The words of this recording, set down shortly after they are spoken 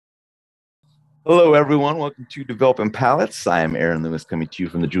Hello, everyone. Welcome to Developing Palettes. I am Aaron Lewis coming to you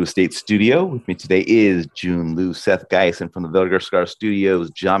from the Drew Estate Studio. With me today is June Liu, Seth Geis, and from the Velgar Scar Studios,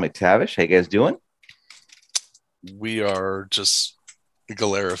 John McTavish. How you guys doing? We are just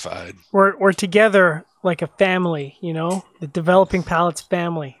galerified. We're together like a family, the developing palettes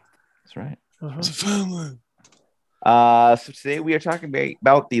family. That's right. Uh-huh. It's a family. So today we are talking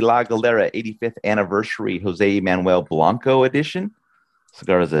about the La Galera 85th Anniversary Jose Manuel Blanco edition.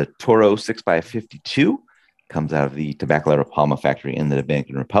 Cigar is a Toro 6x52. Comes out of the Tabacalera Palma factory in the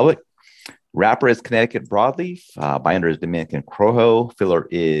Dominican Republic. Wrapper is Connecticut Broadleaf. Binder is Dominican Crojo. Filler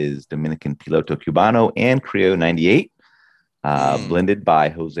is Dominican Piloto Cubano and Criollo 98. Blended by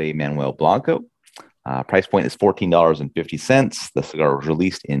Jose Manuel Blanco. Price point is $14.50. The cigar was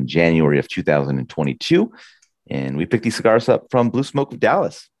released in January of 2022. And we picked these cigars up from Blue Smoke of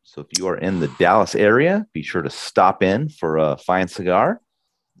Dallas. So if you are in the Dallas area, be sure to stop in for a fine cigar.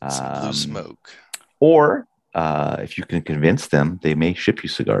 Blue Smoke. Or if you can convince them, they may ship you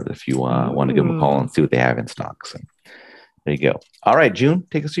cigars if you want to give them a call and see what they have in stock. So there you go. All right, June,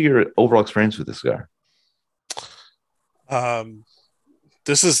 take us through your overall experience with this cigar.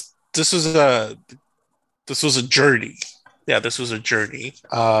 This was a journey. Yeah, this was a journey.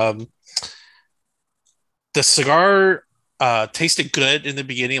 The cigar tasted good in the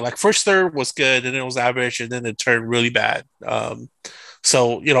beginning. Like first third was good, and it was average, and then it turned really bad.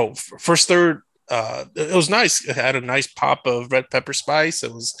 First third, it was nice. It had a nice pop of red pepper spice.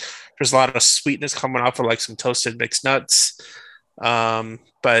 There's a lot of sweetness coming off of like some toasted mixed nuts.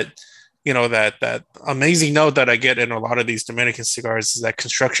 But that amazing note that I get in a lot of these Dominican cigars is that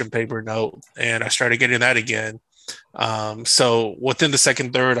construction paper note, and I started getting that again. So within the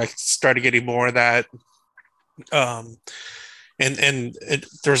second third, I started getting more of that.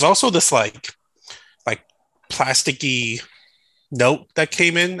 There's also this like plasticky note that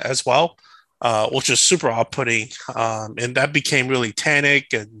came in as well, which is super off-putting, and that became really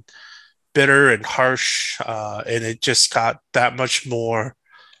tannic and bitter and harsh, and it just got that much more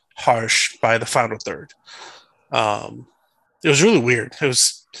harsh by the final third. It was really weird. I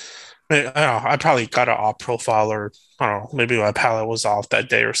don't know, I probably got an off profile, or I don't know, maybe my palate was off that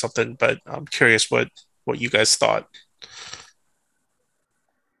day or something, but I'm curious what you guys thought.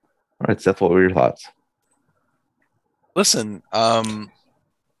 All right, Seth, what were your thoughts? Listen, I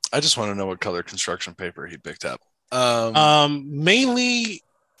just want to know what color construction paper he picked up. Mainly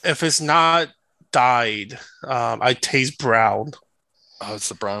if it's not dyed, I taste brown. Oh, it's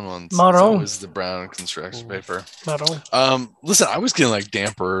the brown ones. Marron. It's always the brown construction paper. Marron. Listen, I was getting like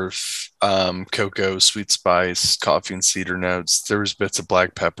damper, cocoa, sweet spice, coffee, and cedar notes. There was bits of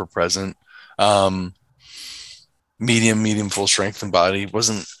black pepper present. Medium, full strength and body.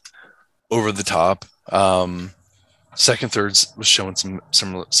 Wasn't over the top. Second thirds was showing some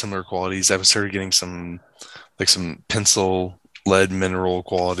similar qualities. I was started getting some pencil lead mineral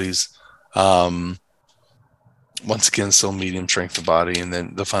qualities. Once again, still medium strength of body, and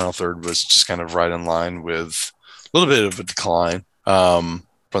then the final third was just kind of right in line with a little bit of a decline from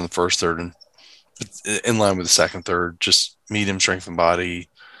the first third, and in line with the second third, just medium strength and body,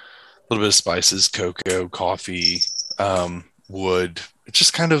 a little bit of spices, cocoa, coffee, wood. It's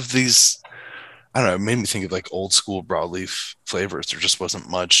just kind of these, I don't know, it made me think of like old school broadleaf flavors. There just wasn't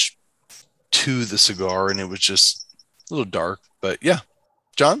much to the cigar, and it was just a little dark. But yeah,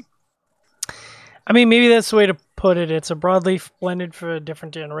 John? I mean, maybe that's the way to put it. It's a broadleaf blended for a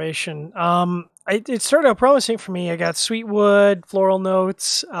different generation. It started out promising for me. I got sweet wood, floral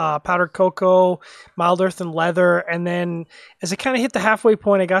notes, powdered cocoa, mild earth and leather. And then as I kind of hit the halfway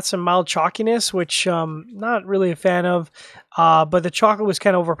point, I got some mild chalkiness, which not really a fan of. But the chocolate was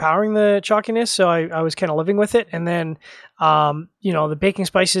kind of overpowering the chalkiness, so I was kind of living with it. And then, the baking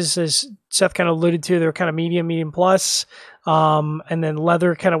spices, as Seth kind of alluded to, they're kind of medium plus. And then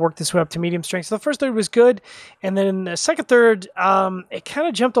leather kind of worked its way up to medium strength. So the first third was good. And then in the second third, it kind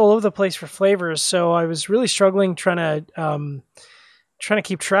of jumped all over the place for flavors. So I was really struggling trying to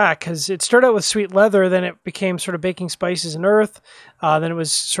keep track, because it started out with sweet leather, then it became sort of baking spices and earth. Then it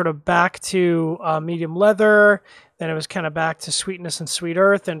was sort of back to medium leather. Then it was kind of back to sweetness and sweet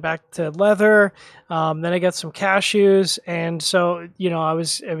earth, and back to leather. Then I got some cashews, and so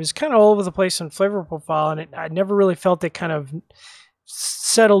it was kind of all over the place in flavor profile, and I never really felt it kind of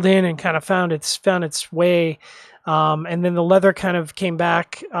settled in and kind of found its way. And then the leather kind of came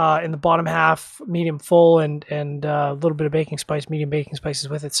back in the bottom half, medium full, and a little bit of baking spice, medium baking spices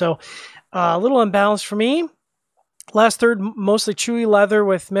with it. So a little unbalanced for me. Last third, mostly chewy leather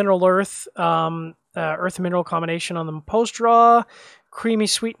with mineral earth. Earth and mineral combination on the post draw, creamy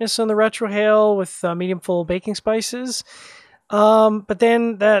sweetness on the retrohale with medium full baking spices. But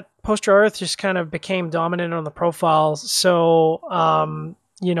then that Poster Earth just kind of became dominant on the profile. So,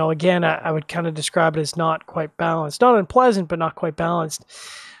 again, I would kind of describe it as not quite balanced. Not unpleasant, but not quite balanced.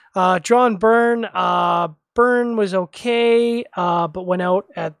 Draw and burn. Burn was okay, but went out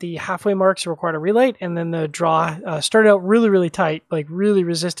at the halfway mark, so required a relight. And then the draw started out really, really tight, like really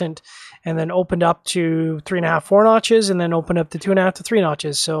resistant, and then opened up to 3.5, 4 notches, and then opened up to 2.5 to 3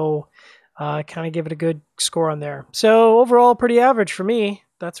 notches. So kind of give it a good score on there. So overall, pretty average for me.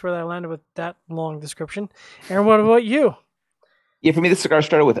 That's where I landed with that long description. Aaron, what about you? Yeah, for me, the cigar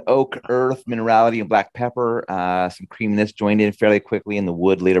started with oak, earth, minerality, and black pepper. Some creaminess joined in fairly quickly, and the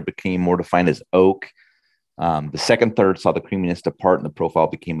wood later became more defined as oak. The second third saw the creaminess depart, and the profile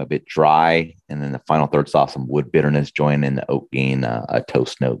became a bit dry. And then the final third saw some wood bitterness join in, the oak gain a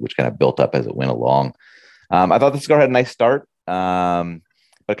toast note, which kind of built up as it went along. I thought the cigar had a nice start.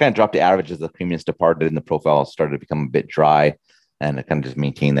 But it kind of dropped to average as the creaminess departed and the profile started to become a bit dry, and it kind of just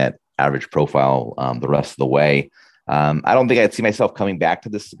maintained that average profile the rest of the way. I don't think I'd see myself coming back to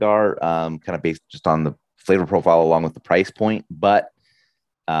this cigar, kind of based just on the flavor profile along with the price point. But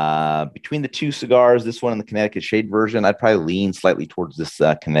between the two cigars, this one and the Connecticut Shade version, I'd probably lean slightly towards this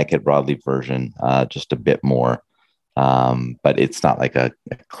Connecticut Broadleaf version, just a bit more. But it's not like a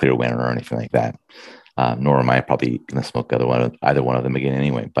clear winner or anything like that. Nor am I probably going to smoke either one of them again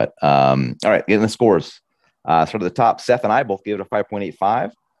anyway. But all right, getting the scores. Start at the top. Seth and I both gave it a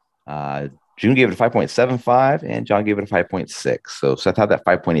 5.85. June gave it a 5.75, and John gave it a 5.6. So Seth, how'd that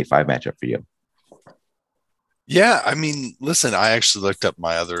 5.85 matchup for you? Yeah, I mean, listen, I actually looked up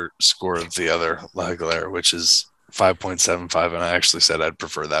my other score of the other La Galera, which is 5.75, and I actually said I'd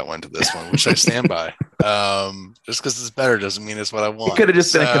prefer that one to this one, which I stand by. Just because it's better doesn't mean it's what I want. It could have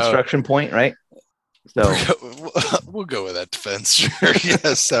just been a construction point, right? So we'll go with that defense. Sure.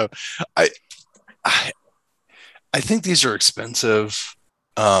 Yeah. So I think these are expensive.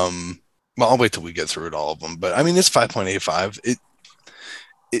 Well, I'll wait till we get through it, all of them. But I mean, it's 5.85.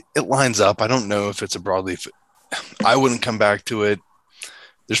 It lines up. I don't know if it's a broadleaf. I wouldn't come back to it.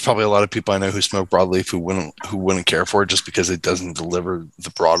 There's probably a lot of people I know who smoke broadleaf who wouldn't care for it just because it doesn't deliver the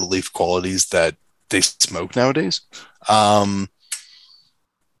broadleaf qualities that they smoke nowadays. But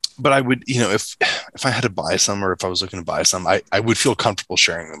I would, if I had to buy some, or if I was looking to buy some, I would feel comfortable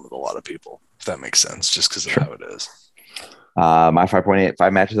sharing them with a lot of people, if that makes sense, just because of how it is. My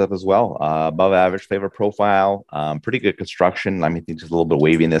 5.85 matches up as well. Above average flavor profile, pretty good construction. I mean, I think just a little bit of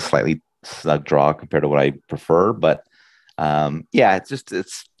waviness, slightly snug draw compared to what I prefer. But it just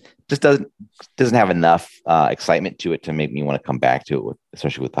doesn't have enough excitement to it to make me want to come back to it,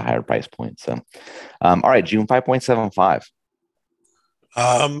 especially with the higher price point. So, all right, June 5.75.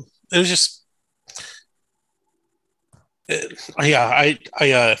 It was just, if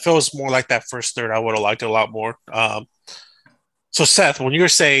it was more like that first third, I would have liked it a lot more. So Seth, when you're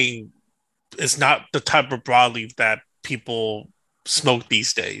saying it's not the type of broadleaf that people smoke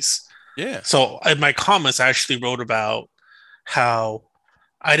these days. Yeah. So in my comments, I actually wrote about how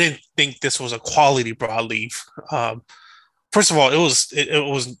I didn't think this was a quality broadleaf. First of all, it was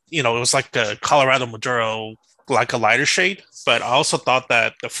like a Colorado Maduro, like a lighter shade, but I also thought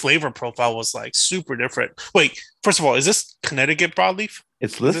that the flavor profile was like super different. Wait, first of all, is this Connecticut broadleaf?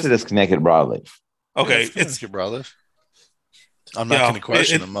 It's listed as Connecticut Broadleaf. Okay, yeah, it's Connecticut Broadleaf. I'm not going to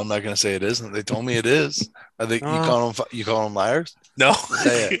question them. I'm not going to say it isn't. They told me it is. I think you call them liars. No,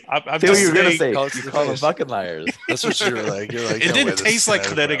 say it. I'm say what you were going to say. You call them fucking liars. That's what you're like. You're like. It didn't taste like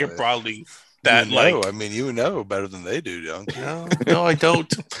Connecticut broadleaf. That I mean, better than they do, don't you? No, I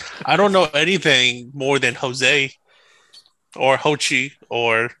don't. I don't know anything more than Jose or Hochi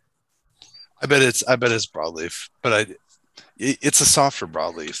or. I bet it's broadleaf, but it's a softer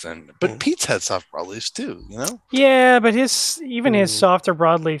broadleaf than. But Pete's had soft broadleafs too, Yeah, but his softer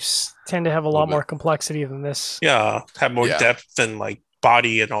broadleafs tend to have a lot more complexity than this. Yeah, have more depth and like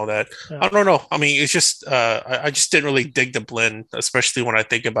body and all that. Yeah. I don't know. I mean, it's just I just didn't really dig the blend, especially when I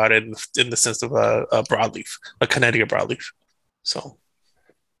think about it in the sense of a broadleaf, a Connecticut broadleaf. So,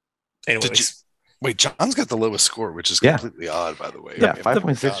 anyways. Wait, John's got the lowest score, which is completely odd, by the way.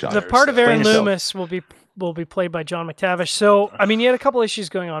 5.6. John. The part of Aaron Loomis will be played by John McTavish. So, I mean, you had a couple issues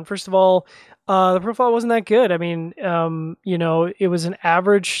going on. First of all, the profile wasn't that good. I mean, it was an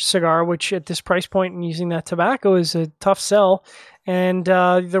average cigar, which at this price point and using that tobacco is a tough sell. And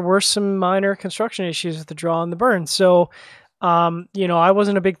there were some minor construction issues with the draw and the burn. So, I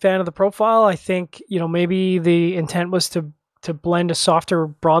wasn't a big fan of the profile. I think, maybe the intent was to blend a softer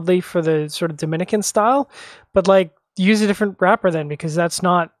broadleaf for the sort of Dominican style, but like use a different wrapper then, because that's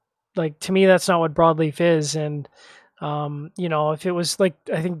not like, to me, that's not what broadleaf is. And If it was like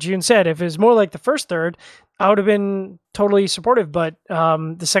I think June said, if it was more like the first third, I would have been totally supportive. But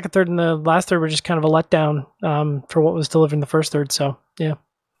the second third and the last third were just kind of a letdown for what was delivered in the first third. So yeah.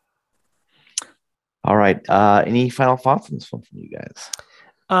 All right. Any final thoughts on this one from you guys?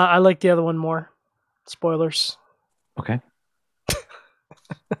 I like the other one more. Spoilers. Okay.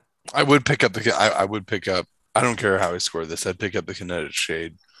 I would pick up I would pick up. I don't care how I score this. I'd pick up the Kinetic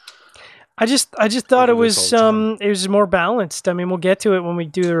Shade. I just thought it was more balanced. I mean, we'll get to it when we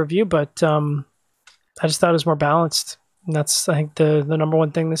do the review, but I just thought it was more balanced. And that's, I think, the number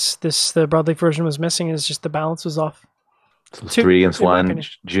one thing the broadleaf version was missing is just the balance was off. So 3 against 1.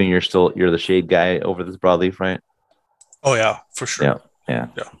 Junior, you're the shade guy over this broadleaf, right? Oh yeah, for sure. Yeah.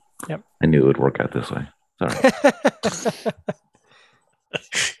 Yep. I knew it would work out this way. Sorry.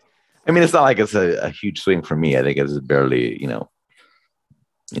 I mean, it's not like it's a huge swing for me. I think it's barely,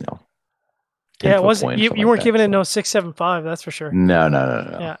 yeah, it wasn't. You weren't giving it no 6.75. That's for sure. No.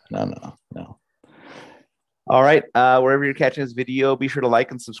 Yeah. No. All right. Wherever you're catching this video, be sure to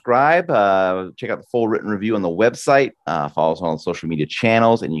like and subscribe. Check out the full written review on the website. Follow us on social media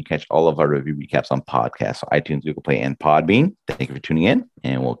channels, and you catch all of our review recaps on podcasts, so iTunes, Google Play, and Podbean. Thank you for tuning in,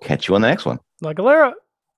 and we'll catch you on the next one. La Galera.